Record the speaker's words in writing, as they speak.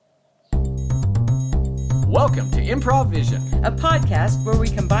Welcome to Improv Vision. A podcast where we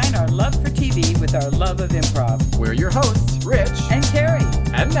combine our love for TV with our love of improv. We're your hosts, Rich and Carrie.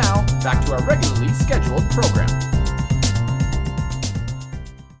 And now, back to our regularly scheduled program.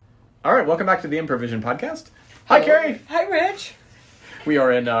 All right, welcome back to the Improv Vision podcast. Hi, Carrie. Hi, Rich. We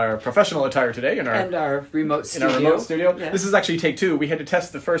are in our professional attire today. And our remote studio. In our remote studio. Yeah. This is actually take two. We had to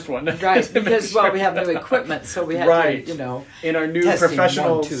test the first one. Right, because, we have new equipment, so we had to, in our new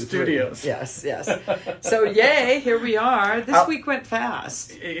professional studios. Yes. So, yay, here we are. This week went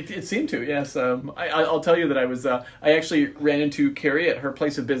fast. It seemed to, yes. I'll tell you that I actually ran into Carrie at her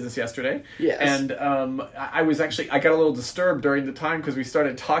place of business yesterday. Yes. And I got a little disturbed during the time because we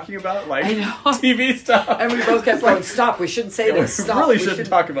started talking about, TV stuff. And we both kept going, stop, we shouldn't say this, stop. We shouldn't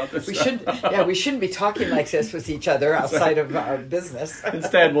talk about this. We shouldn't be talking like this with each other outside of our business.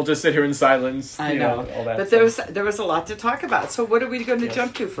 Instead, we'll just sit here in silence. I know. All that. But there was a lot to talk about. So what are we going to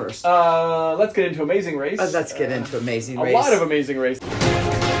jump to first? Let's get into Amazing Race. Let's get into Amazing Race. A lot of Amazing Race.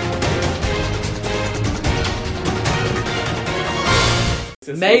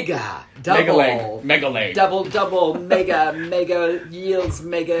 Mega, double, mega leg, double, mega yields,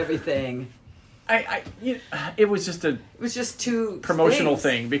 mega everything. It was just two promotional things.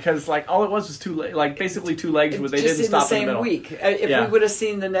 thing because all it was two basically two legs where they didn't stop in the same week. If we would have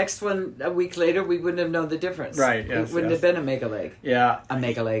seen the next one a week later, we wouldn't have known the difference. Right. Yes, it wouldn't have been a mega leg. Yeah, a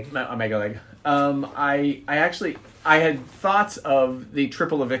mega leg. A mega leg. I had thoughts of the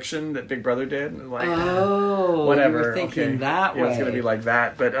triple eviction that Big Brother did. Whatever. You were thinking that way. It's going to be like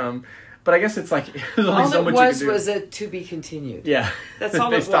that, but I guess it's there's only all so much it you can do. Was a to be continued. Yeah. That's all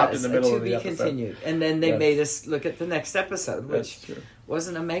they it was. Stopped in the middle of the episode. To be continued. And then they made us look at the next episode, which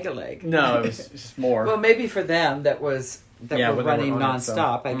wasn't a mega leg. No, it was just more. Well, maybe for them that were running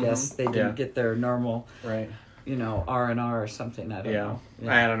nonstop. I guess they didn't get their normal, right? R&R or something. I don't know.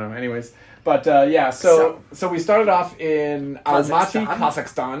 Yeah. I don't know. Anyways, but so we started off in Almaty,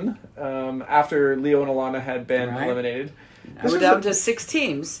 Kazakhstan, after Leo and Alana had been eliminated. We're down to 6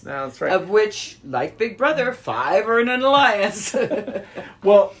 teams. No, that's right. Of which, like Big Brother, 5 are in an alliance.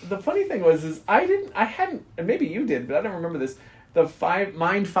 Well, the funny thing was, I hadn't, and maybe you did, but I don't remember this. The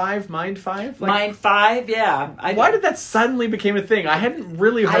Mind 5? Mind 5, yeah. Why did that suddenly became a thing? I hadn't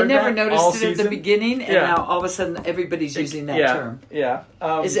really heard that. I never noticed it at the beginning, and now all of a sudden everybody's using that term. Yeah.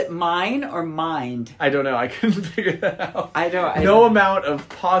 Is it mine or mind? I don't know. I couldn't figure that out. No amount of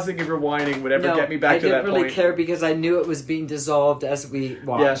pausing and rewinding would ever get me back to that point. I didn't really care because I knew it was being dissolved as we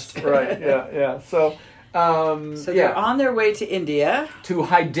watched. Yes, right. Yeah. So they're on their way to India. To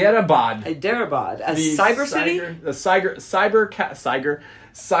Hyderabad. A cyber city? The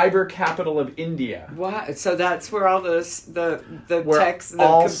cyber capital of India. Wow. So that's where all the where techs, the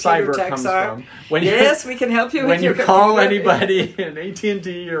all computer cyber techs comes are. From. Yes, we can help you with your computer. When you call anybody in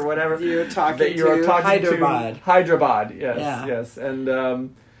AT&T or whatever, you're talking to Hyderabad. Hyderabad, yes.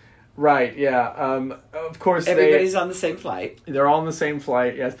 And right, yeah. Of course, everybody's on the same flight. They're all on the same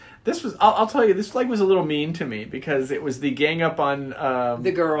flight. Yes, this was. I'll tell you, this flight was a little mean to me because it was the gang up on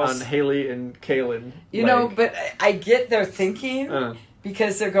the girls, on Haley and Kaylin. But I get their thinking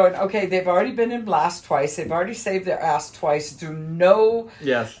because they're going. Okay, they've already been in blast twice. They've already saved their ass twice through no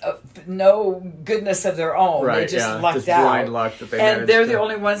goodness of their own. Right, they just lucked just out. Blind luck that they and they're the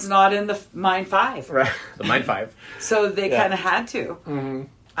only ones not in the Mind 5. Right, the Mind 5. So they kind of had to. Mm-hmm.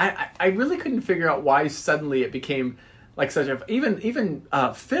 I really couldn't figure out why suddenly it became such a... Even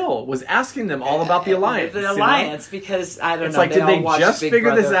Phil was asking them all about the alliance. Because, I don't it's know. It's did they just Big figure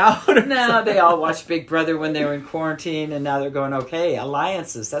Brother. this out? No, they all watched Big Brother when they were in quarantine, and now they're going, okay,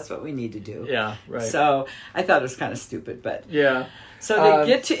 alliances, that's what we need to do. Yeah, right. So, I thought it was kind of stupid, but... Yeah. So they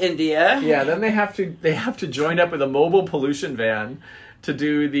get to India. Yeah, then they have to join up with a mobile pollution van to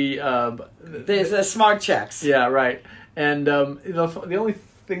do the smart checks. Yeah, right. And the only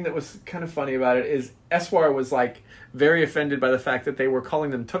thing that was kind of funny about it is Eswar was very offended by the fact that they were calling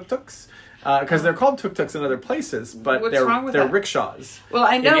them tuk-tuks. Because they're called tuk-tuks in other places, but they're rickshaws. Well,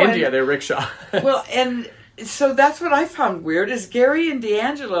 I know. In India, they're rickshaws. Well, and so that's what I found weird, is Gary and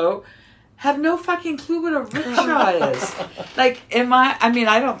D'Angelo have no fucking clue what a rickshaw is. I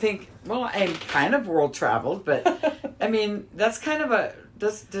don't think, I'm kind of world traveled, but, that's kind of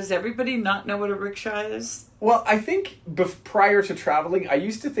does everybody not know what a rickshaw is? Well, I think prior to traveling, I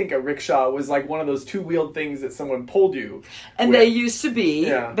used to think a rickshaw was like one of those two-wheeled things that someone pulled you. And they used to be,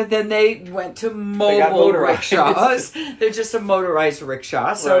 but then they went to mobile rickshaws. They're just a motorized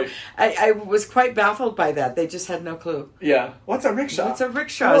rickshaw. So I was quite baffled by that. They just had no clue. Yeah. What's a rickshaw? What's a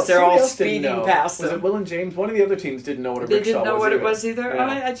rickshaw? Well, they're all speeding past them. Was it Will and James? One of the other teams didn't know what a rickshaw was. They didn't know what it was either?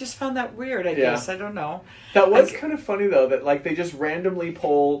 Yeah. I just found that weird, I guess. I don't know. That was kind of funny, though, that they just randomly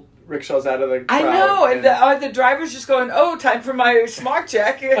pull rickshaws out of the crowd. I know, and are the drivers just going, "Oh, time for my smart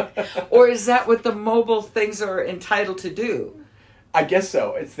check," or is that what the mobile things are entitled to do? I guess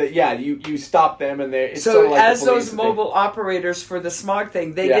so. It's that you stop them and they. So sort of like as those mobile operators for the smog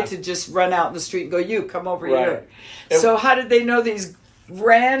thing, they get to just run out in the street and go, "You come over here." So how did they know these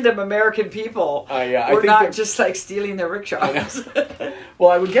random American people were not just like stealing their rickshaws? Well,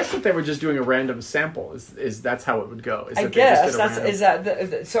 I would guess that they were just doing a random sample. Is that's how it would go? I guess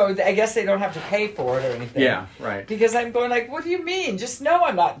so. I guess they don't have to pay for it or anything. Yeah, right. Because I'm going like, what do you mean? Just know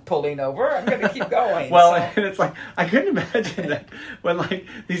I'm not pulling over. I'm going to keep going. Well, and it's like I couldn't imagine that when like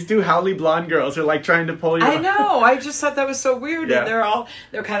these two Howley blonde girls are like trying to pull you. I know. I just thought that was so weird, and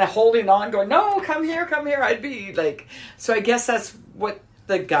they're kind of holding on, going, "No, come here, come here." I'd be like, so I guess that's what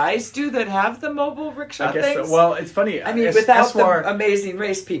the guys do that have the mobile rickshaw things? So. Well, it's funny. I mean, without the Amazing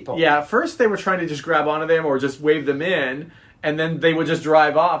Race people. Yeah, first they were trying to just grab onto them or just wave them in, and then they would just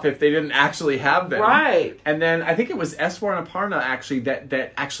drive off if they didn't actually have them. Right. And then I think it was Eswar and Aparna actually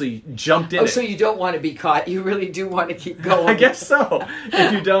that actually jumped in. Oh, so you don't want to be caught. You really do want to keep going. I guess so.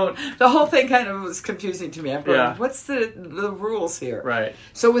 If you don't. The whole thing kind of was confusing to me. I'm going, what's the rules here? Right.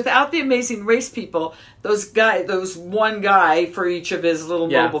 So without the Amazing Race people, those one guy for each of his little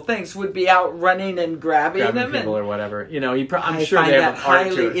mobile things would be out running and grabbing them. People or whatever. You know, I'm sure they have that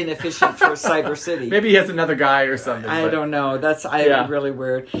highly inefficient for Cyber City. Maybe he has another guy or something. I don't know. That's really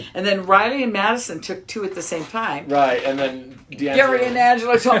weird. And then Riley and Madison took two at the same time. Right, and then Gary and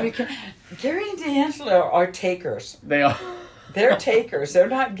Angela told me, Gary and D'Angelo are takers. They are. They're takers. They're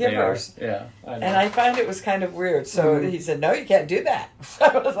not givers. They are. Yeah, I know. And I find it was kind of weird. So he said, "No, you can't do that." So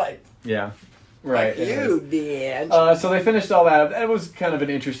I was like, "Yeah, right." Like you, D'Angelo. So they finished all that. It was kind of an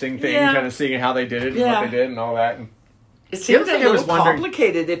interesting thing, kind of seeing how they did it and what they did and all that. And it seemed a little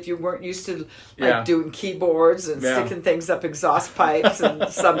complicated if you weren't used to doing keyboards and sticking things up exhaust pipes and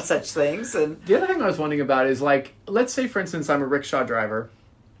some such things. And the other thing I was wondering about is, like, let's say, for instance, I'm a rickshaw driver,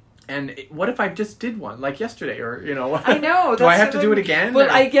 and what if I just did one, like yesterday, or, you know... I know. Do I have to do it again?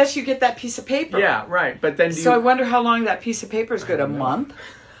 Well, I guess you get that piece of paper. Yeah, right. But then I wonder how long that piece of paper is good. A month?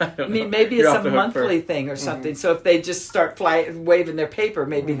 I mean, maybe it's a monthly thing or something. So if they just start waving their paper,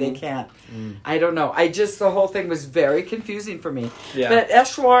 maybe they can't. I don't know. The whole thing was very confusing for me. Yeah. But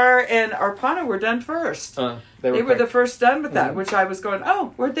Eswar and Arpana were done first. They were the first done with that, which I was going,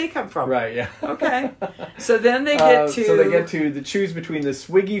 oh, where'd they come from? Right, yeah. Okay. So then they get to... So they get to choose between the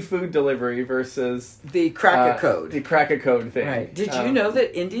Swiggy food delivery versus... The Crack-A-Code. The Crack-A-Code thing. Right. Did you know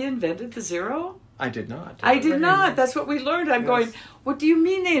that India invented the zero? I did not. I did not. That's what we learned. I'm going, what do you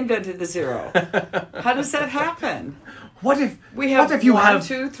mean they invented the zero? How does that happen? What if we have what if you 1,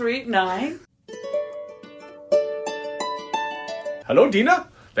 2, 3, 9? Hello, Dina.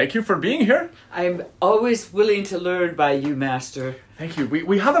 Thank you for being here. I'm always willing to learn by you, Master. Thank you.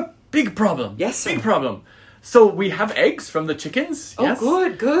 We have a big problem. Yes, sir. Big problem. So we have eggs from the chickens. Oh, yes?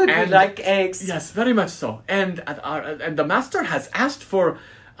 Good. And we like eggs. Yes, very much so. And the master has asked for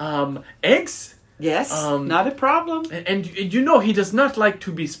eggs. Yes, not a problem. And you know he does not like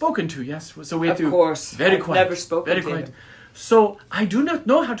to be spoken to, yes? So we have to... Of course. Very I've quiet. Never spoken very to quiet. him. So I do not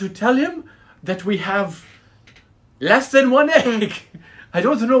know how to tell him that we have less than one egg. I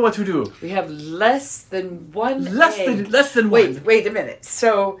don't know what to do. We have less than one egg. Less than one. Wait a minute.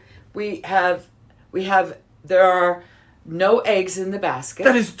 So there are no eggs in the basket.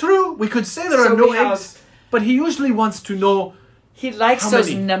 That is true. We could say there are no eggs, but he usually wants to know... He likes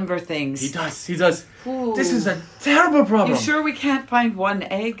those number things. He does. Ooh. This is a terrible problem. You sure we can't find one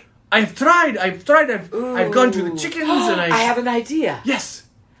egg? I've tried. I've gone to the chickens and I have an idea. Yes.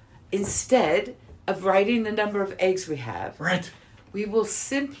 Instead of writing the number of eggs we have, right, we will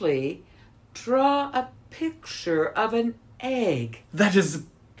simply draw a picture of an egg. That is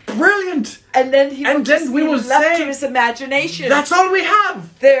brilliant. And then he will just be left to his imagination. That's all we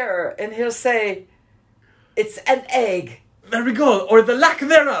have. There, and he'll say, "It's an egg." There we go. Or the lack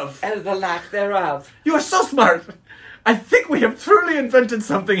thereof. And the lack thereof. You are so smart. I think we have truly invented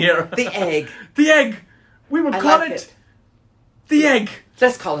something here. The egg. The egg. We will call it the egg.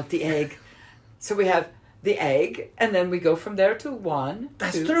 Let's call it the egg. So we have the egg, and then we go from there to 1.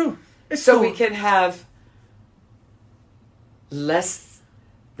 That's 2. True. So we can have less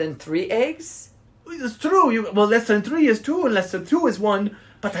than 3 eggs? It's true. Less than 3 is 2, and less than 2 is 1.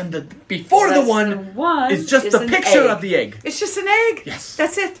 But then before the one is just the picture of the egg. It's just an egg. Yes.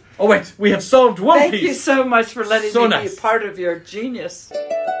 That's it. Oh, wait. We have solved one piece. Thank you so much for letting me be a part of your genius.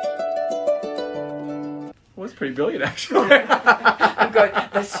 Well, that's pretty brilliant, actually. I'm going,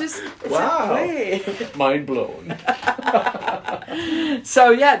 let's just play. Mind blown.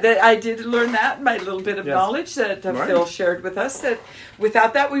 So I did learn that, my little bit of knowledge that Phil shared with us, that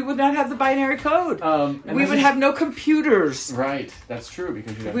without that we would not have the binary code. We would have no computers. Right, that's true,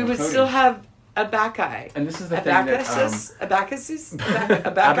 because we would still have abaci. And this is the thing that... Abacus?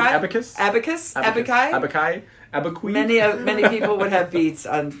 Abacui. Many people would have beads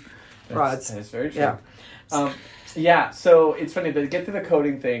on rods. That's very true. Yeah. So it's funny, they get to the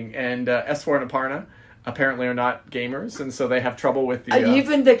coding thing, and Eswar and Aparna apparently are not gamers, and so they have trouble with the...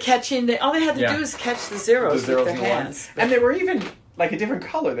 even the catching, all they had to do is catch the zeros with their hands. And they were even... like a different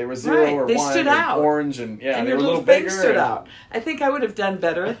color. They were 0 or 1. They stood out. Orange and they were a little thing bigger. Stood out. I think I would have done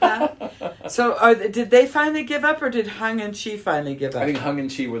better at that. So did they finally give up, or did Hung and Chi finally give up? I think Hung and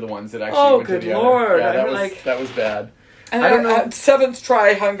Chi were the ones that actually went good to the Lord. other. Yeah, that was bad. And I don't know. At 7th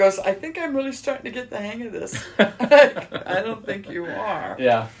try, Hung goes, I think I'm really starting to get the hang of this. I don't think you are.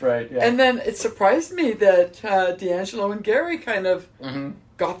 Yeah, right. Yeah. And then it surprised me that D'Angelo and Gary kind of...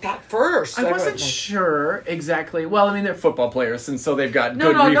 got that first. I wasn't sure exactly. Well, I mean, they're football players, and so they've got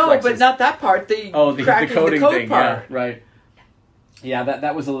good reflexes. No, but not that part. The coding thing. Part. Yeah, right. Yeah,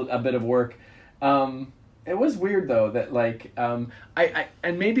 that was a bit of work. It was weird though that I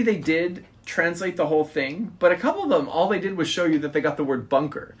and maybe they did translate the whole thing, but a couple of them, all they did was show you that they got the word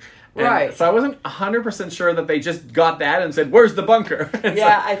bunker. And right. So I wasn't 100% sure that they just got that and said, "Where's the bunker?"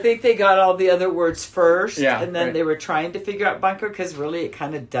 I think they got all the other words first, and then right. they were trying to figure out bunker, because really it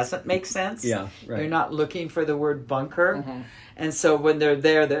kind of doesn't make sense. Yeah, right. You're not looking for the word bunker. And so when they're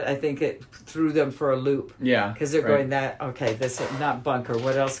there, I think it threw them for a loop. Yeah. Because they're going, this is not bunker.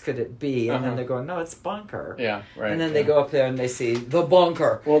 What else could it be? And then they're going, no, it's bunker. Yeah, right. And then they go up there and they see the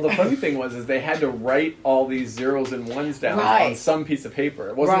bunker. Well, the funny thing is they had to write all these zeros and ones down on some piece of paper.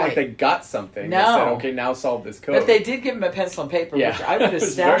 It wasn't like they got something. No. They said, okay, now solve this code. But they did give them a pencil and paper, which I would have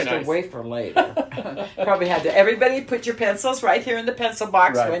stashed away for later. Probably had to, everybody put your pencils right here in the pencil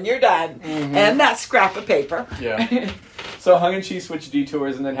box when you're done. And that scrap of paper. Yeah. So Hung and Chi switch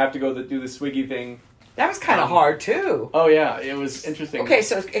detours and then have to go do the Swiggy thing. That was kind of hard, too. Oh, yeah. It was interesting. Okay,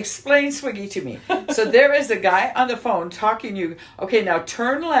 so explain Swiggy to me. So there is a guy on the phone talking to you. Okay, now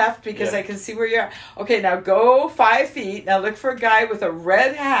turn left because I can see where you're at. Okay, now go 5 feet. Now look for a guy with a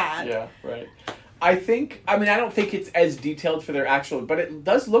red hat. Yeah, right. I don't think it's as detailed for their actual, but it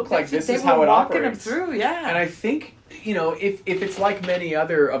does look like this is how it operates. They were walking them through, yeah. And I think, if it's like many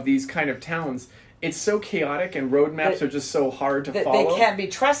other of these kind of towns, it's so chaotic and road maps are just so hard to follow. They can't be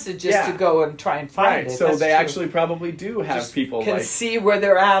trusted just to go and try and find it. So that's they actually probably do have just people can see where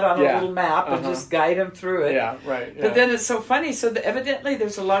they're at on a little map and just guide them through it. Yeah, right. Yeah. But then it's so funny. So evidently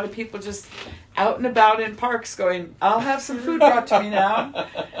there's a lot of people just out and about in parks going, I'll have some food brought to me now.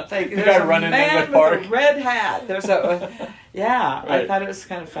 Like, the guy running in the park with a red hat. There's I thought it was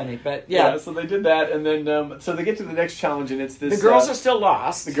kind of funny, but so they did that, and then so they get to the next challenge, and it's this. The girls are still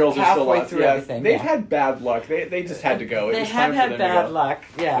lost. The girls are still lost. Through everything. They've had bad luck. They just had to go. They have had bad luck.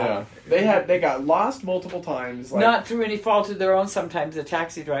 Yeah. They got lost multiple times. Not through any fault of their own. Sometimes the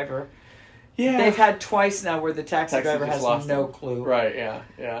taxi driver. Yeah. They've had twice now where the taxi driver has no clue. Right.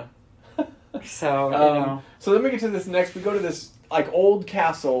 Yeah. So So then we get to this next. We go to this old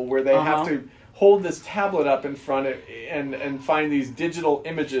castle where they have to hold this tablet up in front of, and find these digital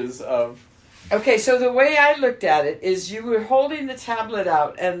images of... Okay, so the way I looked at it is you were holding the tablet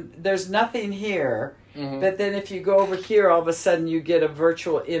out and there's nothing here, but then if you go over here, all of a sudden you get a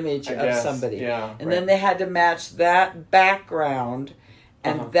virtual image of somebody. Yeah, and then they had to match that background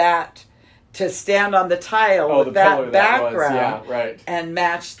and that to stand on the tile with that background and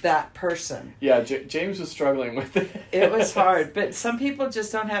match that person. Yeah, James was struggling with it. It was hard, but some people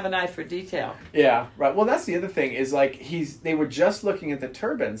just don't have an eye for detail. Yeah, right. Well, that's the other thing is they were just looking at the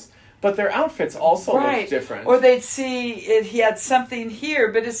turbans, but their outfits also look different. Or they'd see he had something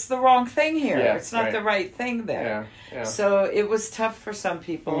here, but it's the wrong thing here. Yeah, it's not the right thing there. Yeah. So it was tough for some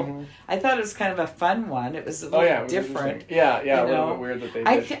people. I thought it was kind of a fun one. It was a little different. Yeah, a little bit weird that they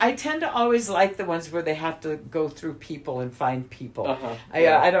did. I tend to always like the ones where they have to go through people and find people.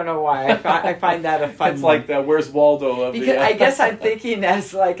 I don't know why. I find that a fun it's one. Like the Where's Waldo of because I guess I'm thinking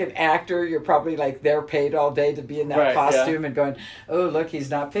as an actor, you're probably they're paid all day to be in that costume and going, oh, look, he's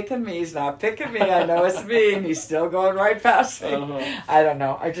not picking me. He's not picking me. I know it's me. And he's still going right past me. I don't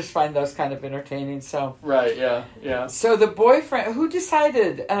know. I just find those kind of entertaining. So right, yeah. So the boyfriend, who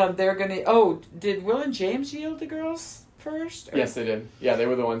decided they're going to... Oh, did Will and James yield the girls first? Yes, they did. Yeah, they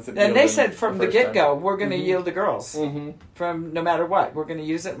were the ones that and they said from the get-go, we're going to yield the girls. From no matter what. We're going to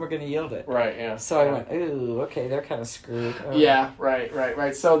use it and we're going to yield it. Right, yeah. So I went, ooh, okay, they're kind of screwed. Yeah,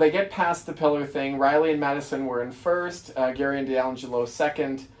 right. So they get past the pillar thing. Riley and Madison were in first. Gary and D'Angelo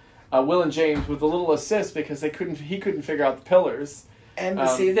second. Will and James with a little assist because he couldn't figure out the pillars. And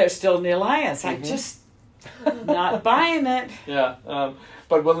see, they're still in the alliance. I'm just not buying it. Yeah,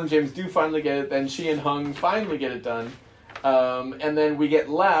 but Will and James do finally get it. Then she and Hung finally get it done. And then we get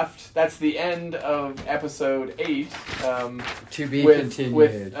left. That's the end of episode 8. To be continued.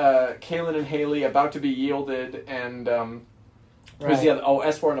 With Kaylin and Haley about to be yielded, and who's the other? Oh,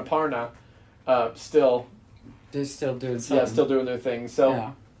 Eswar and Aparna still. They're still doing something. Yeah, still doing their thing.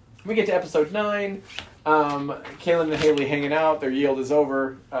 So we get to episode 9. Kaylin and Haley hanging out. Their yield is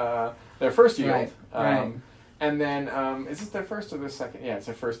over. Their first yield. Right. And then, is this their first or their second? Yeah, it's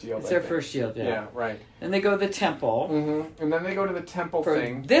their first yield. It's their first yield, yeah. Yeah, right. And they go to the temple. Mm-hmm. And then they go to the temple for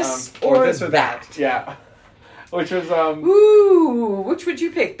thing. This or this or that. Yeah. Which was, Ooh, which would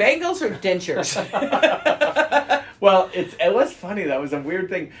you pick? Bangles or dentures? Well, it was funny. That was a weird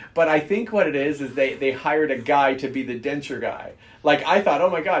thing. But I think what it is they hired a guy to be the denture guy. Like, I thought, oh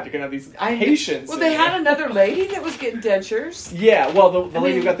my God, you're going to have these patients. Well, they had another lady that was getting dentures. Yeah, well, the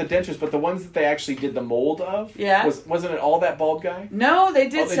lady who got the dentures, but the ones that they actually did the mold of, wasn't it all that bald guy? No, they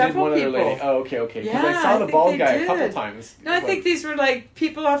did several one people. Other lady. Oh, okay. Because Yeah, I saw the bald guy did. a couple times. No, I think these were like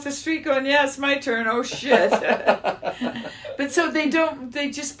people off the street going, yeah, it's my turn. Oh, shit. But so they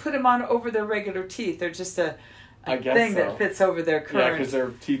just put them on over their regular teeth. They're just a thing that fits over their current. Yeah, because their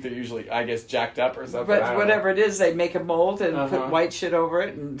teeth are usually, I guess, jacked up or something. But whatever it is, they make a mold and put white shit over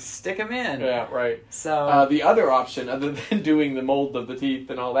it and stick them in. Yeah, right. So the other option, other than doing the mold of the teeth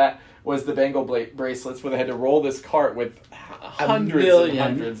and all that, was the bangle bracelets, where they had to roll this cart with hundreds and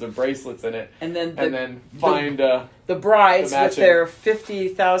hundreds of bracelets in it, and then find the brides with their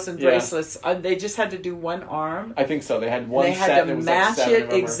 50,000 bracelets. They just had to do one arm. I think so. They had one. They set had to and match it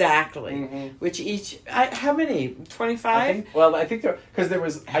it exactly. Which each, how many? 25. I think there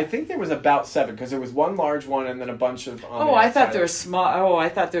was about 7 because there was one large one and then a bunch of. I thought there was small. Oh, I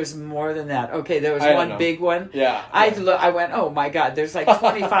thought there was more than that. Okay, there was one big one. Yeah. I went, oh my God, there's like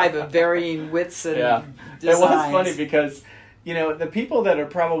 25 of varying widths and designs. It was funny because, you know, the people that are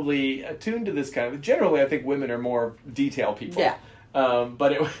probably attuned to this kind of, generally I think women are more detail people. Yeah.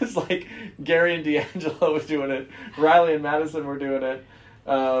 But it was like Gary and D'Angelo was doing it, Riley and Madison were doing it,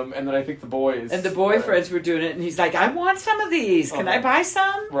 and then I think the boys. And the boyfriends were doing it, and he's like, I want some of these. Can I buy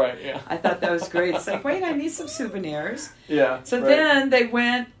some? Right, yeah. I thought that was great. It's like, wait, I need some souvenirs. Yeah. So then they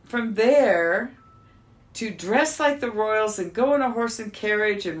went from there to dress like the royals and go in a horse and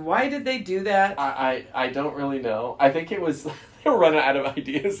carriage, and why did they do that? I don't really know. I think it was they were running out of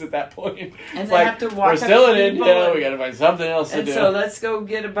ideas at that point. And they have to walk. We're still in India. We got to find something else to do. And so let's go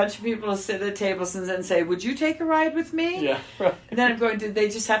get a bunch of people to sit at tables and then say, "Would you take a ride with me?" Yeah. Right. And then I'm going. Did they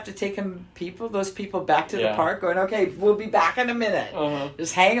just have to take those people back to the park? Going, okay, we'll be back in a minute.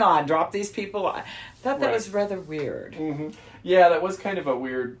 Just hang on. Drop these people. I thought that was rather weird. Mm-hmm. Yeah, that was kind of a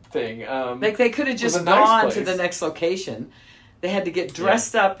weird thing. Like they could have just gone to the next location. They had to get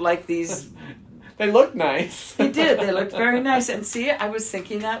dressed up like these. They looked nice. They did. They looked very nice. And see, I was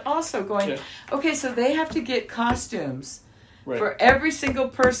thinking that also, going, okay, so they have to get costumes for every single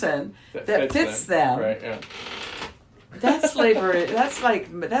person that fits them. Right, yeah. That's labor.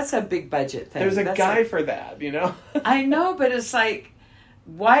 That's a big budget thing. There's a guy for that, you know? I know, but it's like,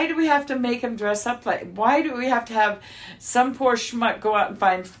 why do we have to make them dress up like? Why do we have to have some poor schmuck go out and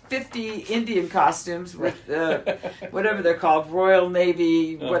find 50 Indian costumes with whatever they're called, Royal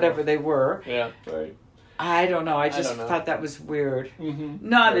Navy, whatever they were? Yeah, right. I don't know. I just thought that was weird. Mm-hmm.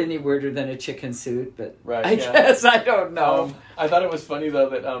 Not any weirder than a chicken suit, but right, I guess I don't know. I thought it was funny though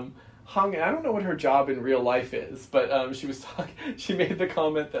that Hung, and I don't know what her job in real life is, but she was talking. She made the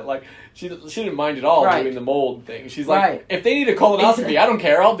comment that like she didn't mind at all doing the mold thing. She's like, if they need a colonoscopy, I don't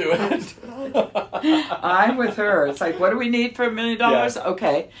care. I'll do it. I'm with her. It's like, what do we need for $1 million? Yeah.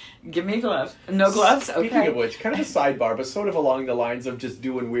 Okay, give me gloves. No gloves. Okay. Speaking of which, kind of a sidebar, but sort of along the lines of just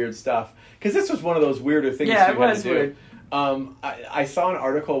doing weird stuff, because this was one of those weirder things. Yeah, it was weird. I saw an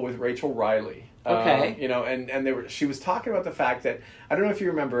article with Rachel Riley. Okay. You know, and she was talking about the fact that, I don't know if you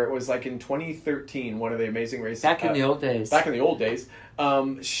remember, it was like in 2013, one of the Amazing Race. Back in the old days. Back in the old days.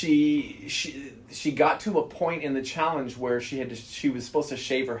 She got to a point in the challenge where she was supposed to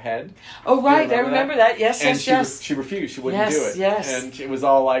shave her head. Oh, right. I remember that. Yes, and yes. she refused. She wouldn't do it. Yes. And it was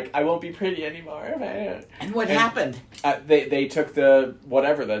all like, I won't be pretty anymore. And what happened? They took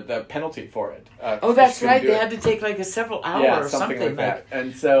the penalty for it. Oh, that's right. They had to take like a several hours or something like that.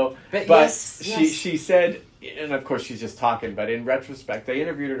 And so, she said, and of course she's just talking, but in retrospect, they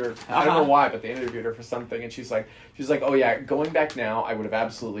interviewed her. I don't know why, but they interviewed her for something, and she's like, oh yeah, going back now, I would have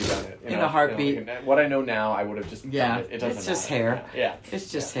absolutely done it in a heartbeat. You know, what I know now, I would have just done it. It doesn't it's just matter. hair. Yeah,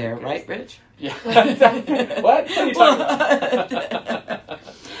 it's just hair, right, Rich? Yeah. What are you talking about?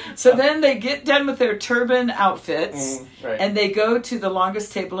 So then they get done with their turban outfits, right. and they go to the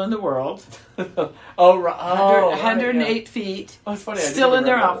longest table in the world. Oh, right. 108 feet. Oh, it's funny. Still in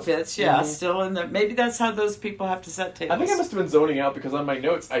their outfits, still in the. Maybe that's how those people have to set tables. I think I must have been zoning out because on my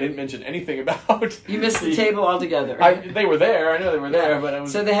notes I didn't mention anything about. You missed the table altogether. They were there. I know they were there, but it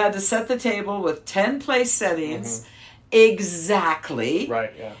was. So they had to set the table with 10 place settings. Exactly.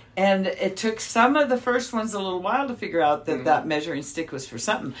 Right, yeah. And it took some of the first ones a little while to figure out that that measuring stick was for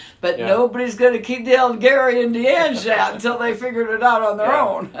something. But nobody's going to keep telling Gary and Deanne that until they figured it out on their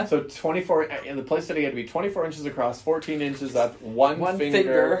own. So 24, in the place setting had to be 24 inches across, 14 inches up, one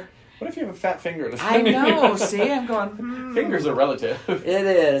finger. What if you have a fat finger? I know. See, I'm going, Fingers are relative. It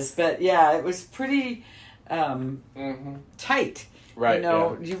is. But yeah, it was pretty tight. Right,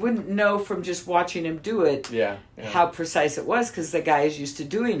 you wouldn't know from just watching him do it how precise it was because the guy is used to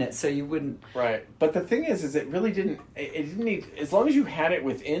doing it, so you wouldn't. Right, but the thing is it really didn't. It didn't need, as long as you had it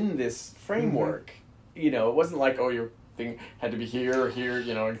within this framework. It wasn't like your thing had to be here or here.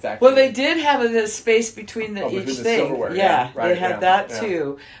 Exactly. Well, they did have the space between each the thing. Silverware. Yeah, right, they had that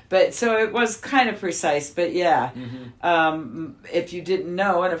too. But so it was kind of precise. But if you didn't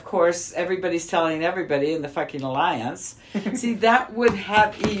know, and of course everybody's telling everybody in the fucking alliance. See, that would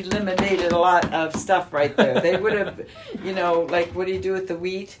have eliminated a lot of stuff right there. They would have, like, what do you do with the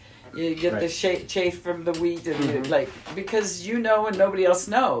wheat? You get the chaff from the wheat, and because and nobody else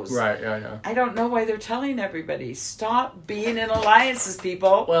knows. Right, yeah. I don't know why they're telling everybody. Stop being in alliances,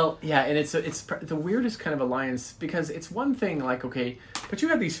 people. Well, yeah, and it's the weirdest kind of alliance because it's one thing, like, okay, but you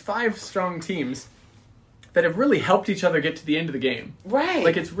have these 5 strong teams that have really helped each other get to the end of the game. Right.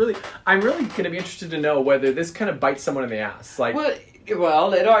 Like, I'm really going to be interested to know whether this kind of bites someone in the ass. Like,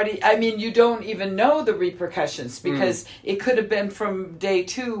 well, it already, you don't even know the repercussions because it could have been from day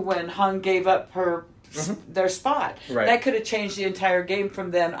 2 when Hung gave up their spot. Right. That could have changed the entire game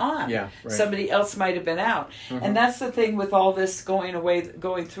from then on. Yeah, right. Somebody else might have been out. And that's the thing with all this going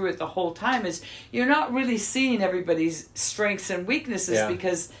through it the whole time is you're not really seeing everybody's strengths and weaknesses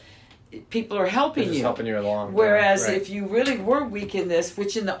because people are helping you. Helping you along. Whereas if you really were weak in this,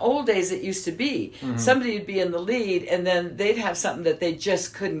 which in the old days it used to be, somebody would be in the lead and then they'd have something that they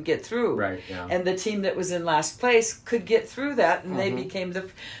just couldn't get through. Right, yeah. And the team that was in last place could get through that and they became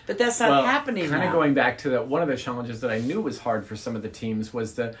but that's not happening now. Kind of going back to one of the challenges that I knew was hard for some of the teams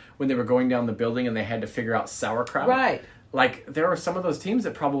was when they were going down the building and they had to figure out sauerkraut. Right. Like, there are some of those teams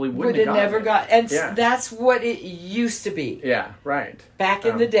that probably would have never got. And that's what it used to be. Yeah, right. Back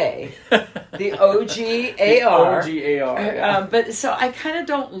in the day. The OG-AR. The OG-AR. But so I kind of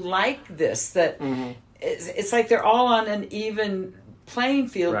don't like this. That it's like they're all on an even playing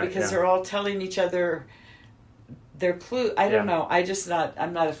field because they're all telling each other their clue. I don't know.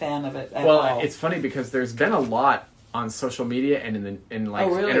 I'm not a fan of it at all. It's funny because there's been a lot on social media and in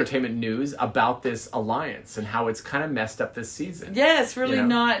entertainment news about this alliance and how it's kind of messed up this season. Yeah, it's really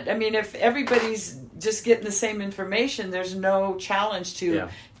not. I mean, if everybody's just getting the same information, there's no challenge to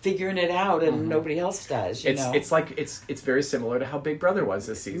figuring it out, and nobody else does. It's like it's very similar to how Big Brother was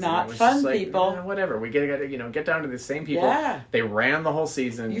this season. Not it was fun, just like, people. Whatever. We get down to the same people. Yeah. They ran the whole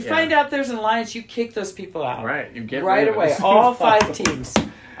season. You find out there's an alliance, you kick those people out. Right. You get right rid away. of All 5 teams.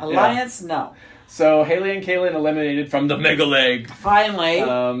 Alliance, no. So Haley and Kaylin eliminated from the Mega Leg. Finally,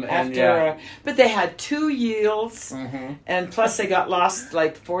 but they had 2 yields, and plus they got lost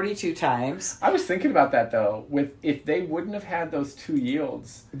like 42 times. I was thinking about that though. If they wouldn't have had those 2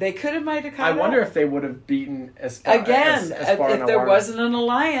 yields, they might have. I wonder if they would have beaten again if there wasn't an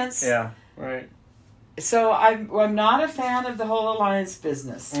alliance. Yeah, right. So I'm not a fan of the whole alliance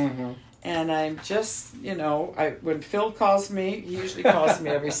business. And I'm just, when Phil calls me, he usually calls me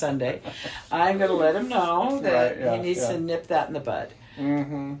every Sunday, I'm going to let him know that he needs to nip that in the bud.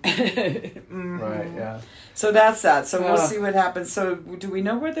 Right, yeah. So that's that. So we'll see what happens. So do we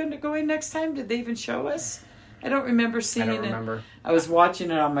know where they're going next time? Did they even show us? I don't remember seeing it. I don't remember. I was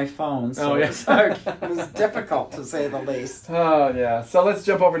watching it on my phone, so it was difficult to say the least. Oh, yeah. So let's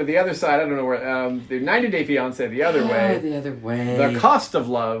jump over to the other side. I don't know where. The 90 Day Fiancé, the other way. The other way. The Cost of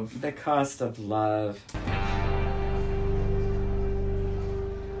Love. The Cost of Love.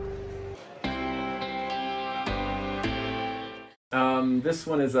 This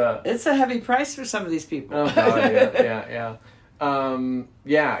one is It's a heavy price for some of these people. Oh, God,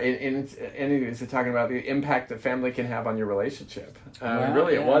 yeah. And it's talking about the impact that family can have on your relationship.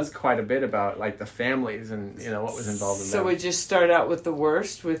 It was quite a bit about like the families and what was involved in that. So we just start out with the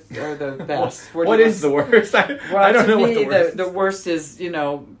worst or the best. What is the worst? I don't know what the worst is. The worst is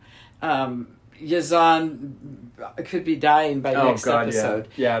Yazan could be dying by next episode.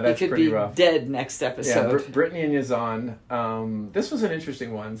 Yeah, that's he could pretty be rough. Dead next episode. Yeah, Brittany and Yazan. This was an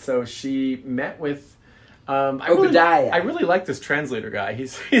interesting one. So she met with Obadiah. I really like this translator guy.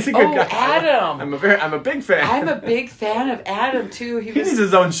 He's a good guy. Adam. I'm a big fan. I'm a big fan of Adam too. He needs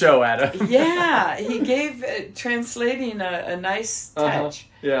his own show, Adam. Yeah, he gave translating a nice touch.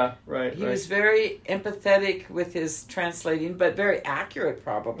 Yeah, right. He was very empathetic with his translating, but very accurate,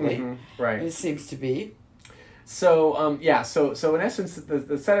 probably. Mm-hmm, right. It seems to be. So so in essence,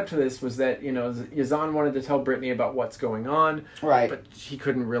 the setup to this was that Yazan wanted to tell Brittany about what's going on, right? But he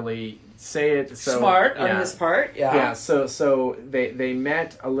couldn't really say it. So smart on his part, yeah. Yeah. So they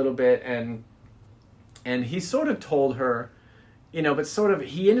met a little bit, and he sort of told her, but sort of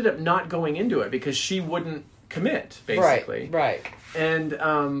he ended up not going into it because she wouldn't commit, basically. Right. And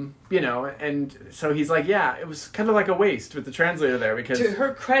and so he's like, yeah, it was kind of like a waste with the translator there because to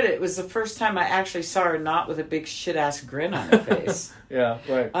her credit, it was the first time I actually saw her not with a big shit ass grin on her face. Yeah,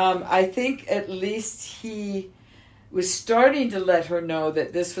 right. I think at least he was starting to let her know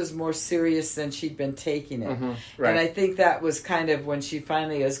that this was more serious than she'd been taking it. Right. And I think that was kind of when she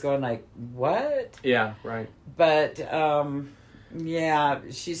finally was going like, what? Yeah, right. But yeah,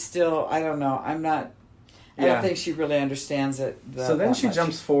 she's still, I don't know. I don't think she really understands it. So then she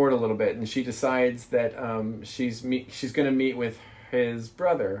jumps forward a little bit, and she decides that she's going to meet with his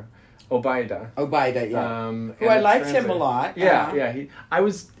brother, Obadiah. Yeah. Who I liked him a lot. Yeah, yeah. He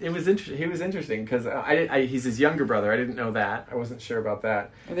was interesting because he's his younger brother. I didn't know that. I wasn't sure about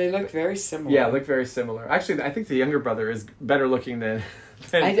that. They looked very similar. Yeah, looked very similar. Actually, I think the younger brother is better looking than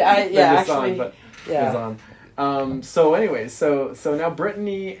actually, but yeah. So anyway, so now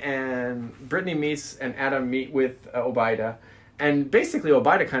Brittany meets and Adam meet with Obadiah, and basically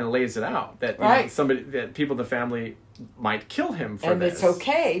Obadiah kind of lays it out that that people in the family might kill him for this. And it's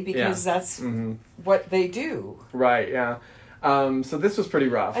okay because that's what they do. Right, yeah. So this was pretty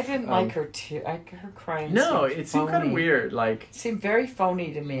rough. I didn't like her too. Her crying. No, it seemed kind of weird. Like it seemed very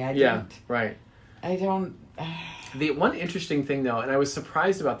phony to me. Right. I don't. The one interesting thing though, and I was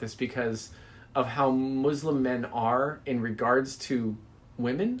surprised about this because of how Muslim men are in regards to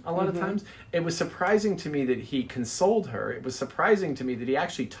women a lot of times. It was surprising to me that he consoled her. It was surprising to me that he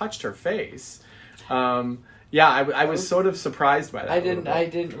actually touched her face. I was sort of surprised by that. I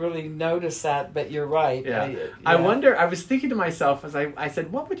didn't really notice that, but you're right. Yeah. I wonder, I was thinking to myself as I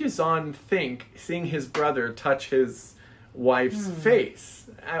said, what would Yazan think seeing his brother touch his wife's face?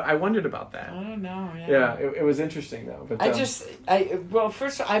 I wondered about that. I don't know. Yeah, it was interesting though. But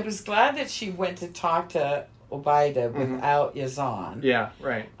first I was glad that she went to talk to Obadiah without Yazan. Yeah,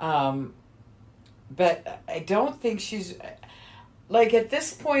 right. But I don't think she's like at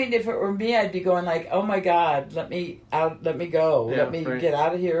this point. If it were me, I'd be going like, "Oh my God, let me go, let me get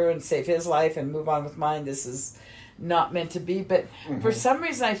out of here and save his life and move on with mine. This is not meant to be." But for some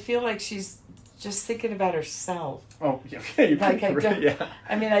reason, I feel like she's just thinking about herself. Oh, yeah.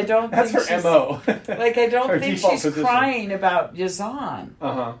 I mean, I don't That's think her MO. Like, I don't think she's position. crying about Yazan.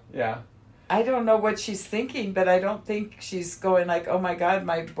 Yeah. I don't know what she's thinking, but I don't think she's going like, oh my God,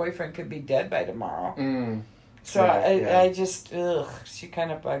 my boyfriend could be dead by tomorrow. So I just, she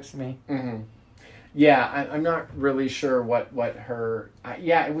kind of bugs me. Yeah, I'm not really sure what her...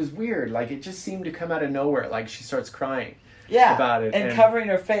 it was weird. Like, it just seemed to come out of nowhere. Like, she starts crying about it. And covering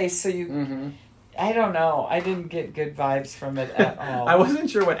her face, so you... I don't know. I didn't get good vibes from it at all. I wasn't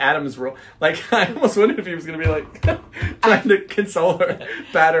sure what Adam's role... Like, I almost wondered if he was going to be, like, trying to console her,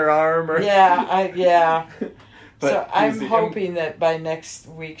 bat her arm, or... Yeah. So I'm hoping that by next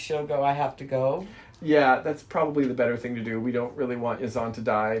week she'll go, I have to go. Yeah, that's probably the better thing to do. We don't really want Yazan to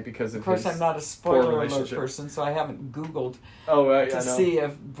die because of course, I'm not a spoiler alert person, so I haven't Googled to see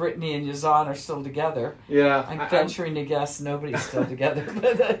if Brittany and Yazan are still together. Yeah. I'm venturing to guess nobody's still together.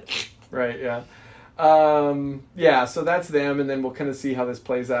 Right, yeah. So that's them, and then we'll kind of see how this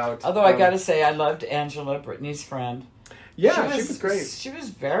plays out. Although I gotta say, I loved Angela, Brittany's friend. Yeah, she was great. She was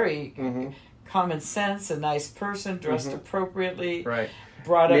very common sense, a nice person, dressed appropriately. Right.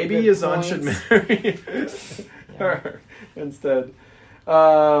 Brought up maybe Yazan should marry her instead.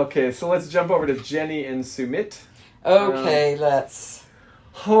 Okay, so let's jump over to Jenny and Sumit. Okay, let's.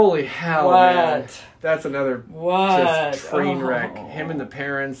 Holy hell, man. That's another just train wreck. Him and the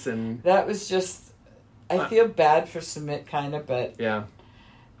parents and... That was just... I feel bad for Sumit, kind of, but... Yeah.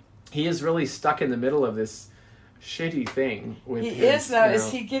 He is really stuck in the middle of this shitty thing.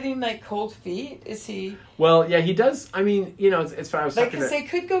 Is he getting, like, cold feet? Is he... Well, yeah, he does. I mean, it's fine. I was like, because they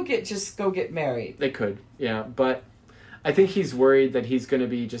could go get married. They could, yeah. But I think he's worried that he's going to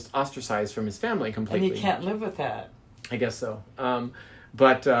be just ostracized from his family completely. And he can't live with that. I guess so.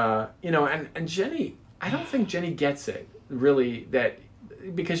 But and Jenny, I don't think Jenny gets it really, that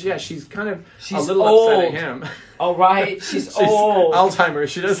because she's kind of a little old. upset at him. Oh, right, she's old.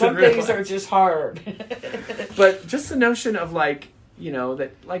 Alzheimer's. She doesn't. Some things are just hard. But just the notion of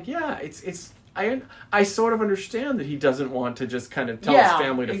it's. I sort of understand that he doesn't want to just kind of tell his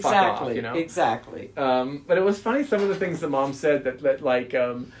family to fuck off, Exactly. But it was funny, some of the things the mom said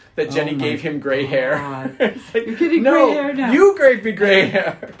that Jenny gave him gray hair. It's like, you're getting gray hair now. You gave me gray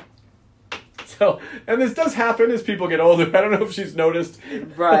hair. So, and this does happen as people get older. I don't know if she's noticed.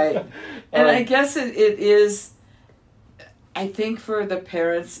 Right. And I guess it is, I think for the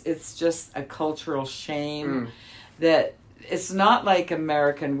parents, it's just a cultural shame that it's not like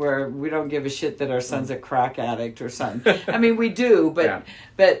American where we don't give a shit that our son's a crack addict or something. I mean, we do, but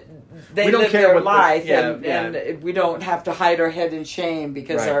they live their life, and we don't have to hide our head in shame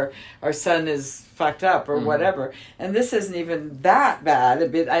because our son is fucked up or whatever. And this isn't even that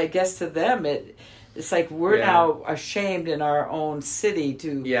bad. I guess to them it's like we're now ashamed in our own city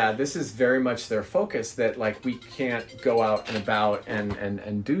to... Yeah, this is very much their focus, that we can't go out and about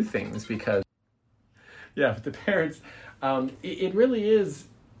and do things because... Yeah, but the parents... it really is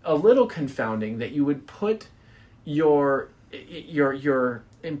a little confounding that you would put your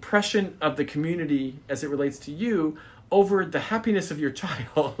impression of the community as it relates to you over the happiness of your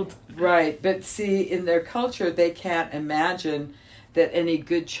child. Right, but see, in their culture, they can't imagine that any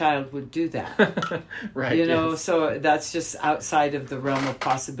good child would do that. Right. So that's just outside of the realm of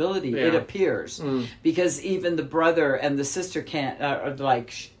possibility. It appears. Because even the brother and the sister can't,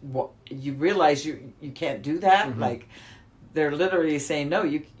 you realize you can't do that? They're literally saying, no,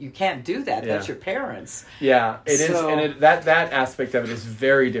 you can't do that. That's your parents. Yeah, it is. And that aspect of it is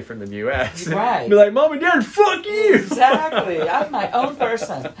very different than the U.S. Right. Be like, Mom and Dad, fuck you! Exactly. I'm my own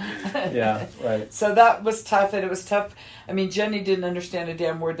person. Yeah, right. So that was tough, and it was tough. I mean, Jenny didn't understand a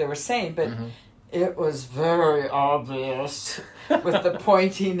damn word they were saying, but it was very obvious with the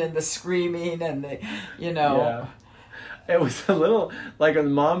pointing and the screaming and the, Yeah. It was a little like when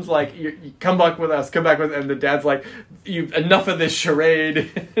the mom's like, you come back with us, and the dad's like, enough of this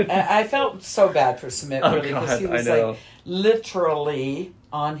charade. I felt so bad for Sumit, really, because he was literally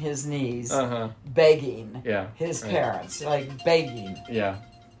on his knees begging his parents, begging. Yeah.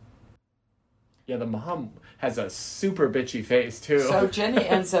 Yeah, the mom has a super bitchy face, too. So Jenny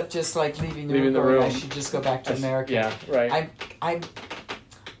ends up just leaving the room. I should just go back to America. Yeah, right.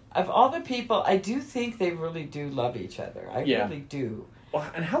 Of all the people, I do think they really do love each other. I really do. Well,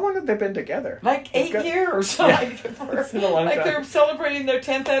 and how long have they been together? 8 years. Yeah. It's been a long time. They're celebrating their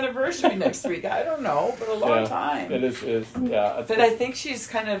 10th anniversary next week. I don't know, but a long time. It is. Yeah. But I think she's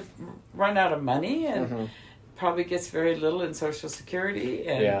kind of run out of money and probably gets very little in Social Security.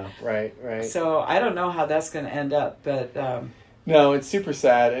 And yeah, right. So I don't know how that's going to end up, but... No, it's super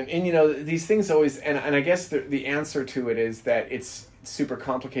sad. And these things always... And I guess the answer to it is that it's super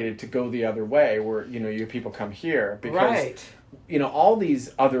complicated to go the other way where, your people come here. Because, all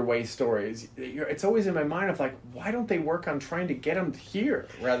these other way stories, it's always in my mind of why don't they work on trying to get them here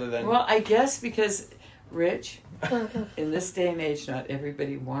rather than... Well, I guess because, Rich, in this day and age, not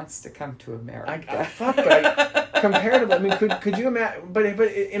everybody wants to come to America. Comparatively, I mean, could you imagine... But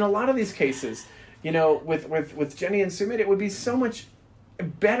in a lot of these cases... with Jenny and Sumit, it would be so much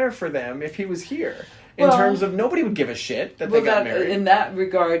better for them if he was here. In terms of nobody would give a shit that they got married. In that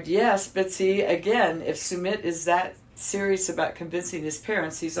regard, yes. But see, again, if Sumit is that serious about convincing his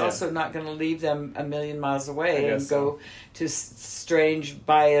parents, he's also not going to leave them a million miles away and go to strange,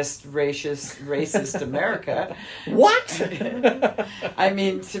 biased, racist America. What? I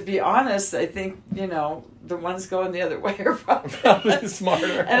mean, to be honest, I think, the ones going the other way are probably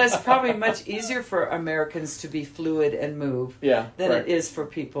smarter. And it's probably much easier for Americans to be fluid and move than it is for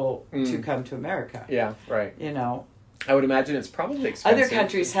people to come to America. Yeah, right. I would imagine it's probably expensive. Other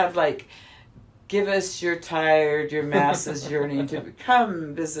countries have give us your tired, your masses yearning to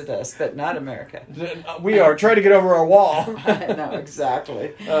come visit us, but not America. We are trying to get over our wall. I know,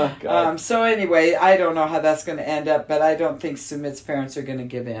 exactly. Oh, God. So anyway, I don't know how that's going to end up, but I don't think Sumit's parents are going to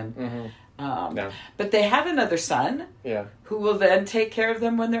give in. No. But they have another son who will then take care of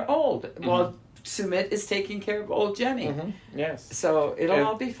them when they're old. Well, Sumit is taking care of old Jenny. Yes. So it'll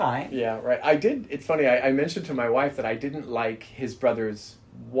all be fine. Yeah, right. It's funny, I mentioned to my wife that I didn't like his brother's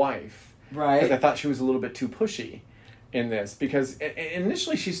wife. Right. Because I thought she was a little bit too pushy in this. Because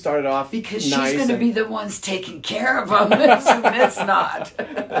initially she started off because she's going to be the ones taking care of them. Sumit's not.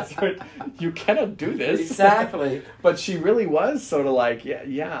 That's right. You cannot do this. Exactly. But she really was sort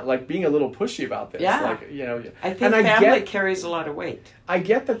of being a little pushy about this. Yeah. I think family carries a lot of weight. I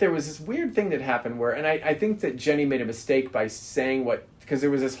get that there was this weird thing that happened where, and I think that Jenny made a mistake by saying what because there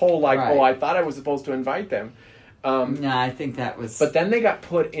was this whole like, Right. oh, I thought I was supposed to invite them. No, I think that was. But then they got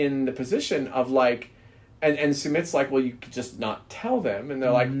put in the position of like, and Sumit's like, well, you could just not tell them, and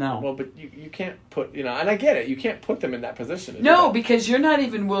they're like, No. well, but you can't put, and I get it, you can't put them in that position. to do No, that. because you're not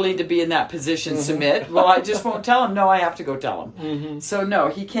even willing to be in that position, Sumit. Well, I just won't tell him. No, I have to go tell him. So no,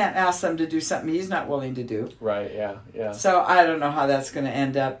 he can't ask them to do something he's not willing to do. Right? Yeah. So I don't know how that's going to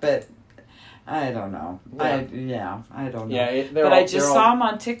end up, but I don't know. Yeah. I don't know. Yeah, But I just saw him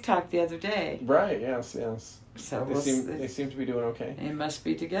on TikTok the other day. Right. Yes. So They seem to be doing okay. They must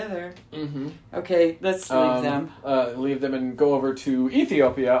be together. Mm-hmm. Okay, let's leave them. Leave them and go over to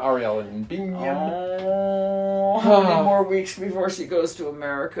Ethiopia. Ariel and Binyam. Oh, how many more weeks before she goes to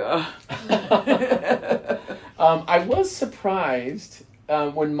America? I was surprised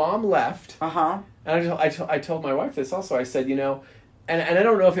when Mom left. Uh-huh. And I told my wife this also. I said, and I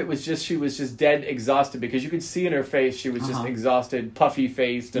don't know if it was just she was just dead exhausted, because you could see in her face she was just exhausted, puffy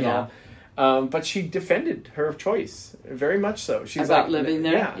faced and all. But she defended her choice very much so. She's About like, living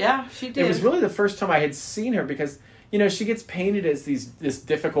there. Yeah, she did. It was really the first time I had seen her, because she gets painted as this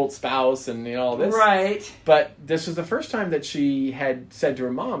difficult spouse and all this. Right. But this was the first time that she had said to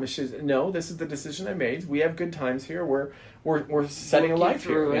her mom, she said, "No, this is the decision I made. We have good times here. We're setting a life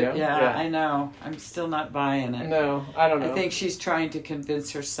through here." it. Yeah, I know. I'm still not buying it. No, I don't know. I think she's trying to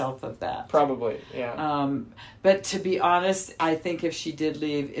convince herself of that. Probably, yeah. But to be honest, I think if she did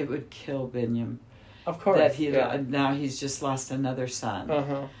leave, it would kill Binyam. Of course. That now he's just lost another son.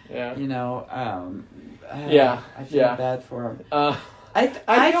 Yeah. I feel bad for him. I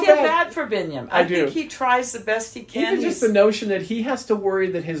feel bad for Binyam. I think he tries the best he can. Even just the notion that he has to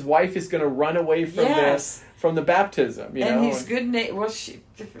worry that his wife is going to run away from from the baptism. And he's good. Well, she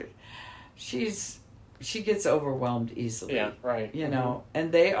gets overwhelmed easily. Yeah, right.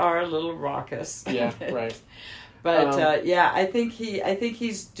 And they are a little raucous. Yeah, right. But I think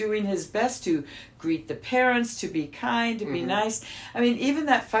he's doing his best to greet the parents, to be kind, to be nice. I mean, even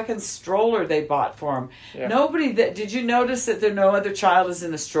that fucking stroller they bought for him. Yeah. Did you notice that no other child is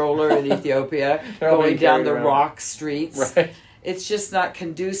in a stroller in Ethiopia going down the rock streets? Right. It's just not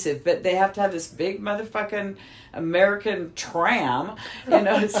conducive. But they have to have this big motherfucking American tram.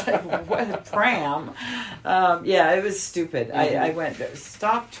 It's like, what a pram. It was stupid. I went,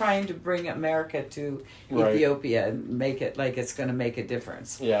 stop trying to bring America to Ethiopia and make it like it's going to make a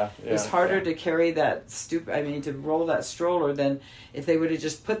difference. It's harder to carry that to roll that stroller than if they would have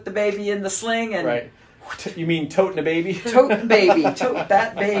just put the baby in the sling and... Right. You mean toting a baby? Tote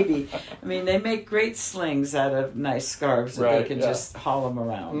that baby. I mean, they make great slings out of nice scarves that they can just haul them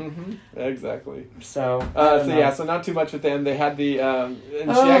around. Mm-hmm. Exactly. So not too much with them. They had the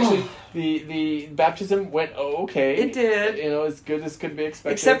the baptism went okay. It did. As good as could be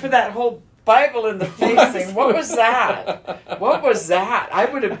expected. Except for that whole Bible in the face thing. What was that? What was that? I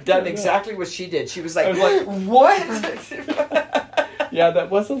would have done exactly what she did. She was like, what? Yeah, that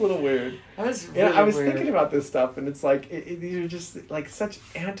was a little weird. That was really I was weird. thinking about this stuff, and it's like these are just like such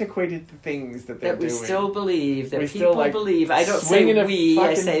antiquated things that they're doing. Still believe that we people still, believe. I don't say we,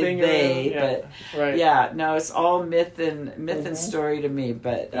 I say they. But no, it's all myth and story to me.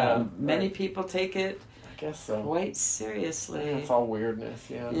 But many people take it. I guess so. Quite seriously. Yeah, it's all weirdness.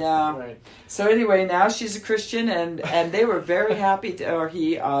 Yeah. Right. So anyway, now she's a Christian, and they were very happy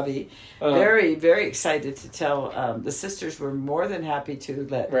Avi, very, very excited to tell. The sisters were more than happy to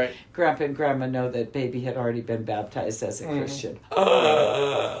let Grandpa and Grandma know that baby had already been baptized as a Christian.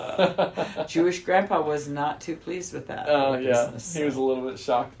 Jewish Grandpa was not too pleased with that. He was a little bit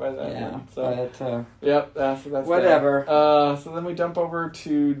shocked by that. Yeah, so. Yep, that's whatever. So then we jump over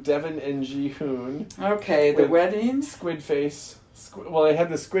to Devin and Ji-hoon. Okay, the wedding. Squid face. Well, they had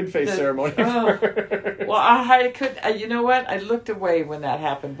the squid face ceremony. Well, I could. You know what? I looked away when that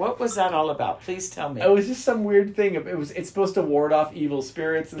happened. What was that all about? Please tell me. It was just some weird thing. It's supposed to ward off evil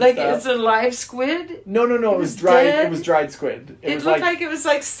spirits and stuff. Like it's a live squid? No. It was dried. Dead? It was dried squid. It looked like it was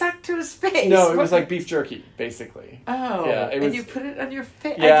like stuck to his face. No, it was like beef jerky, basically. Oh, yeah. And you put it on your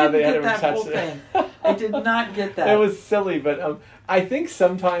face. Yeah, I didn't get that whole thing. I did not get that. It was silly, but I think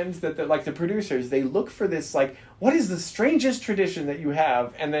sometimes that the producers, they look for this like, what is the strangest tradition that you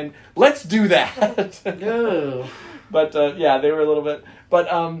have, and then let's do that. No. But they were a little bit. But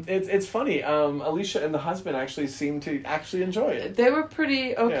it's funny. Alicia and the husband actually seemed to actually enjoy it. They were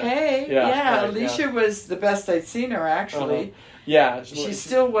pretty okay. Yeah. Alicia was the best I'd seen her actually. Uh-huh. Yeah, she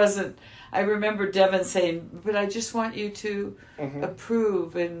still wasn't. I remember Devin saying, "But I just want you to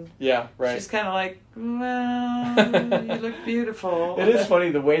approve," and she's kind of like, "Well, you look beautiful." It is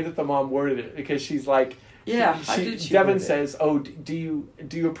funny the way that the mom worded it, because she's like. Yeah, Devin says, "Oh, do you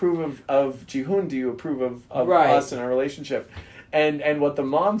approve of Ji-hoon? Do you approve of us and our relationship?" And what the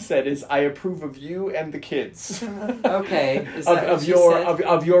mom said is, I approve of you and the kids. Okay. Is that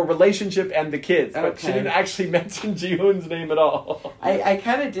of your relationship and the kids. But she didn't actually mention Ji-hoon's name at all. I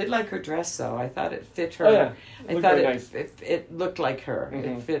kind of did like her dress, though. I thought it fit her. Oh, yeah. I thought it looked like her. Mm-hmm.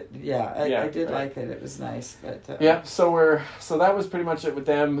 It fit. Yeah, I did like it. It was nice. But yeah. So that was pretty much it with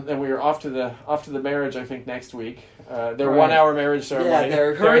them. Then we were off to the marriage. I think next week. Their 1 hour marriage ceremony.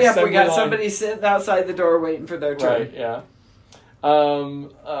 Yeah. Hurry up! We got somebody sitting outside the door waiting for their turn. Right. Yeah.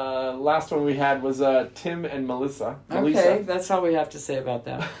 Last one we had was Tim and Melissa. Okay, that's all we have to say about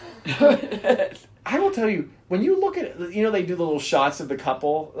that. I will tell you, when you look at, they do the little shots of the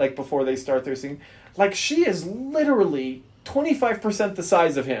couple, like, before they start their scene. Like, she is literally 25% the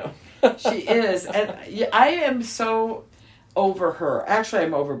size of him. She is. And I am so over her. Actually,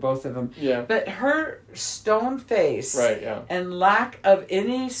 I'm over both of them. Yeah. But her stone face and lack of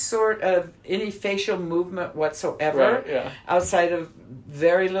any facial movement whatsoever, outside of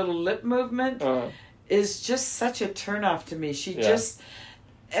very little lip movement, is just such a turnoff to me. She just,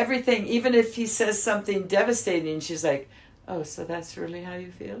 everything, even if he says something devastating, she's like, oh, so that's really how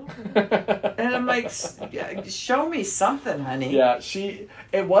you feel? And I'm like, show me something, honey. Yeah,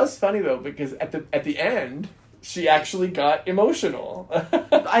 it was funny, though, because at the end, she actually got emotional.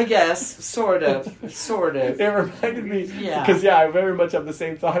 I guess, sort of. It reminded me, because I very much have the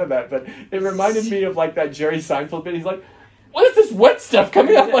same thought of that, but it reminded me of like that Jerry Seinfeld bit. He's like, what is this wet stuff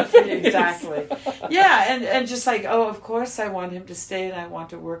coming off my face? Exactly. Yeah, and just like, oh, of course I want him to stay and I want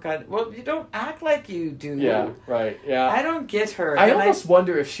to work on it. Well, you don't act like you do. Yeah, right, yeah. I don't get her. I almost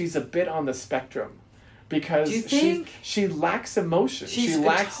wonder if she's a bit on the spectrum. Because do you think? She lacks emotion. She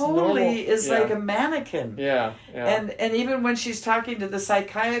lacks totally is like a mannequin. Yeah, yeah. And even when she's talking to the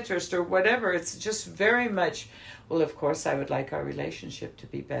psychiatrist or whatever, it's just very much, well, of course I would like our relationship to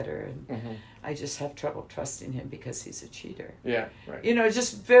be better. And I just have trouble trusting him because he's a cheater. Yeah, right.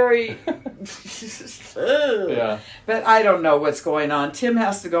 Just very... Yeah. But I don't know what's going on. Tim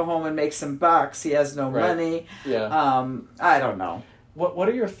has to go home and make some bucks. He has no money. Yeah. I don't know. What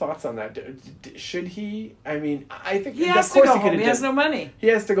are your thoughts on that? Should he? I mean, I think he has to go home. He has no money. He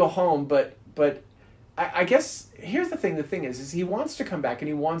has to go home, but I guess here's the thing. The thing is he wants to come back and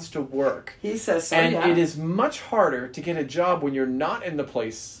he wants to work. He says so. And it is much harder to get a job when you're not in the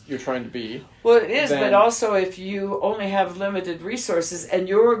place you're trying to be. Well, it is, but also if you only have limited resources and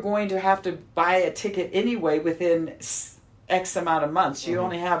you're going to have to buy a ticket anyway within X amount of months, you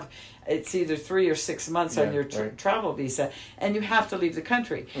only have. It's either 3 or 6 months on your travel visa, and you have to leave the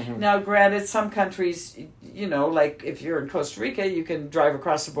country. Now, granted, some countries, like if you're in Costa Rica, you can drive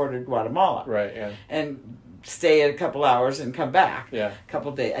across the border to Guatemala. Right, yeah. And stay a couple hours and come back. Yeah. A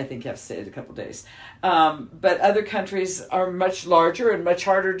couple days. I think you have to stay a couple days. But other countries are much larger and much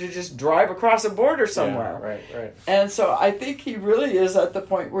harder to just drive across a border somewhere. Yeah, right. And so I think he really is at the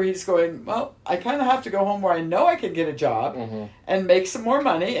point where he's going, well, I kind of have to go home where I know I can get a job and make some more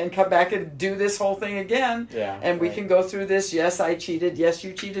money and come back and do this whole thing again. Yeah, and we can go through this. Yes, I cheated. Yes,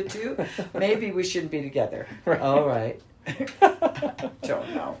 you cheated too. Maybe we shouldn't be together. Right. All right.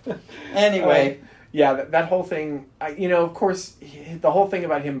 Don't know. Anyway. Yeah, that whole thing, of course, the whole thing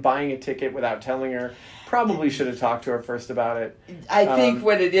about him buying a ticket without telling her, probably should have talked to her first about it. I think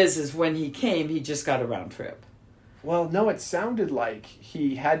what it is when he came, he just got a round trip. Well, no, it sounded like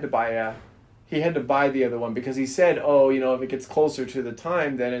he had to buy the other one because he said, if it gets closer to the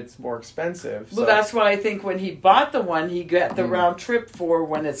time, then it's more expensive. Well, that's why I think when he bought the one, he got the round trip for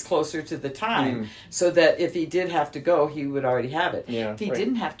when it's closer to the time, so that if he did have to go, he would already have it. Yeah, if he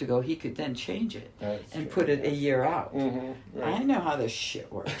didn't have to go, he could then change it and put it a year out. Right. I know how this shit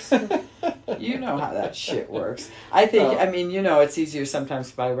works. You know how that shit works. I think, it's easier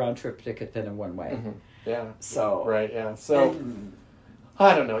sometimes to buy a round trip ticket than a one way. Yeah. So. Right, yeah. So.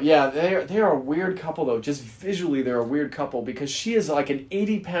 I don't know. Yeah, they're a weird couple, though. Just visually, they're a weird couple because she is like an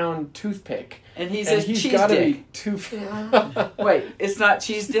 80-pound toothpick. And he's cheese got to dick. be Wait, it's not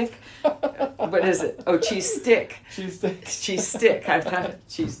cheese dick? What is it? Oh, cheese stick. Cheese stick. Cheese stick. I've got a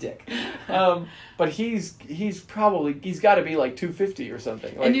cheese dick. But he's got to be like 250 or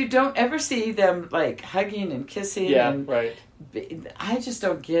something. Like, and you don't ever see them like hugging and kissing. Yeah, and right. I just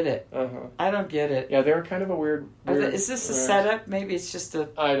don't get it. I don't get it. Yeah, they're kind of a weird is this a setup? Maybe it's just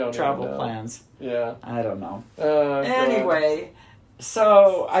travel plans. Yeah. I don't know. Anyway.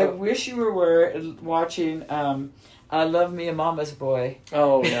 So I wish you were watching I Love Me a Mama's Boy.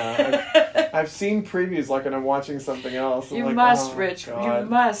 Oh yeah, I've seen previews like when I'm watching something else. You like, must, oh, Rich. God. You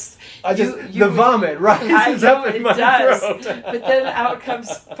must. The vomit rises up in my throat. But then out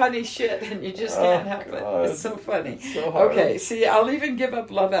comes funny shit, and you just can't help God. it. It's so funny. It's so hard. Okay, see, I'll even give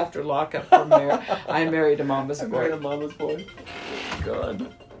up Love After Lockup from there. I Married a Mama's I Boy. Married a Mama's Boy.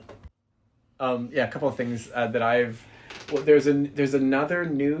 God. Yeah, a couple of things that I've. Well, there's another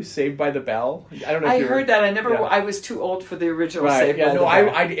new Saved by the Bell. I don't know. If I you heard that. I never. Yeah. I was too old for the original Right. Saved Yeah. by No.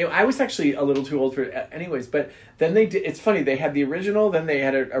 the Bell. I was actually a little too old for it, anyways. But then they did. It's funny. They had the original. Then they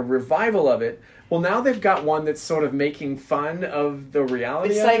had a revival of it. Well, now they've got one that's sort of making fun of the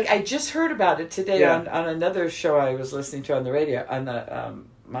reality. It's of like it. I just heard about it today on another show I was listening to on the radio on the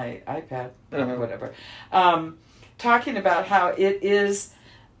my iPad or whatever, talking about how it is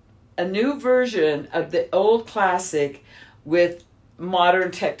a new version of the old classic with modern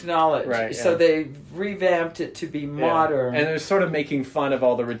technology. Right, So yeah. they revamped it to be modern. And they're sort of making fun of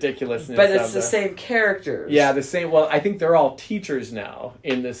all the ridiculousness. But it's of the same characters. Yeah, the same. Well, I think they're all teachers now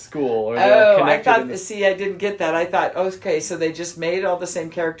in this school. Or they're all I connected thought. in this- See, I didn't get that. I thought, okay, so they just made all the same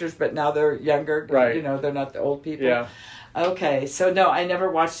characters, but now they're younger. Right. You know, they're not the old people. Yeah. Okay, so no, I never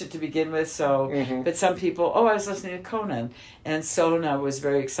watched it to begin with. So, Mhm. but some people, I was listening to Conan, and Sona was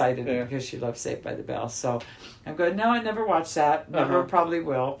very excited because she loved Saved by the Bell. So, I'm going, no, I never watched that. Never, probably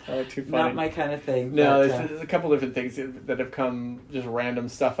will. Oh, too funny. Not my kind of thing. No, but, there's a couple different things that have come, just random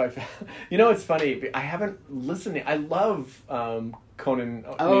stuff I've. You know, it's funny. I haven't listened. I love Conan.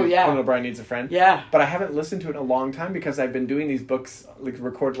 Oh, yeah. Conan O'Brien Needs a Friend. Yeah. But I haven't listened to it in a long time because I've been doing these books, like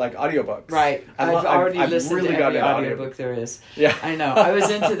record like audiobooks. Right. I've already listened really to every got audiobook there is. Yeah. I know. I was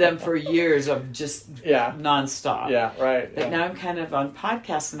into them for years of just nonstop. Yeah, right. But now I'm kind of on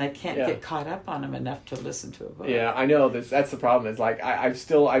podcasts and I can't Yeah. get caught up on them enough to listen to a book. Yeah, I know. That's the problem. Is like I'm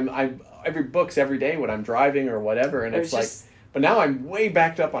every book's every day when I'm driving or whatever, and it's like. But now I'm way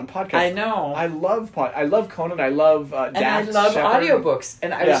backed up on podcasts. I know. I love Conan. I love and Daft I love Shepard. audiobooks.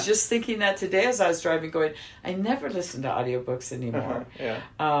 And I was just thinking that today as I was driving, going, I never listen to audiobooks anymore.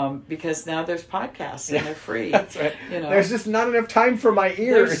 Because now there's podcasts and they're free. That's right. You know, there's just not enough time for my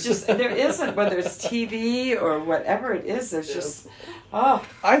ears. There isn't, whether it's TV or whatever it is. There's just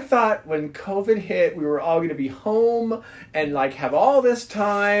I thought when COVID hit, we were all going to be home and like have all this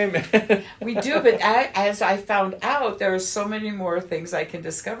time. We do, but as I found out, there are so many more things I can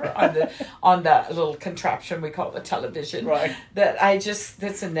discover on the little contraption we call the television. Right. That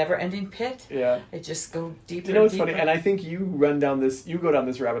that's a never-ending pit. Yeah. I just go deeper. You know what's deeper. funny? And I think you go down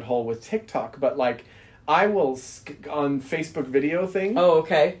this rabbit hole with TikTok, but like I will on Facebook video thing. Oh,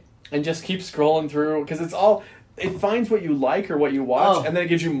 okay. And just keep scrolling through because it finds what you like or what you watch, and then it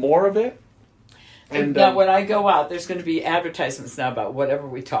gives you more of it. And now, when I go out, there's going to be advertisements now about whatever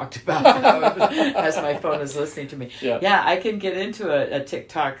we talked about as my phone is listening to me. Yeah, I can get into a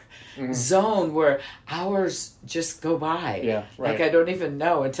TikTok zone where hours just go by. Yeah, right. Like I don't even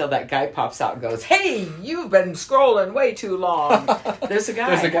know until that guy pops out and goes, "Hey, you've been scrolling way too long." There's a guy.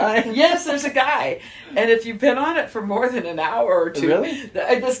 There's a guy? Yes, there's a guy. And if you've been on it for more than an hour or two, Really?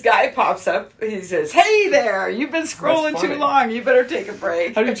 This guy pops up and he says, "Hey there, you've been scrolling too long. You better take a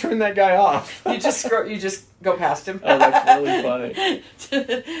break." How do you turn that guy off? You just go past him. Oh, that's really funny.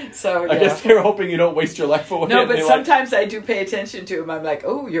 So I guess they're hoping you don't waste your life away. No, but sometimes I do pay attention to him. I'm like,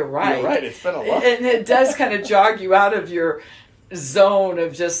 oh, you're right. You're right. It's been a lot. And it does kind of jog you out of your zone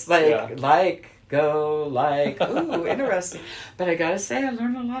of just ooh, interesting. But I gotta say, I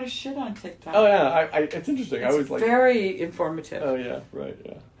learned a lot of shit on TikTok. Oh yeah, it's interesting. I was like very informative. Oh yeah, right,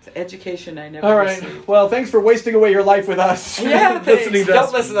 yeah. It's education I never. All right. received. Well, thanks for wasting away your life with us. Yeah, listening to don't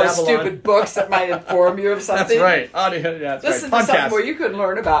us listen to those babble on. stupid books that might inform you of something. That's right. Audio. Yeah, that's Listen right. to something Podcast. where you could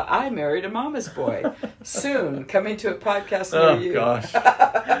learn about I Married a Mama's Boy. Soon, coming to a podcast near you. Oh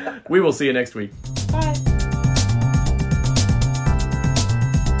gosh. We will see you next week.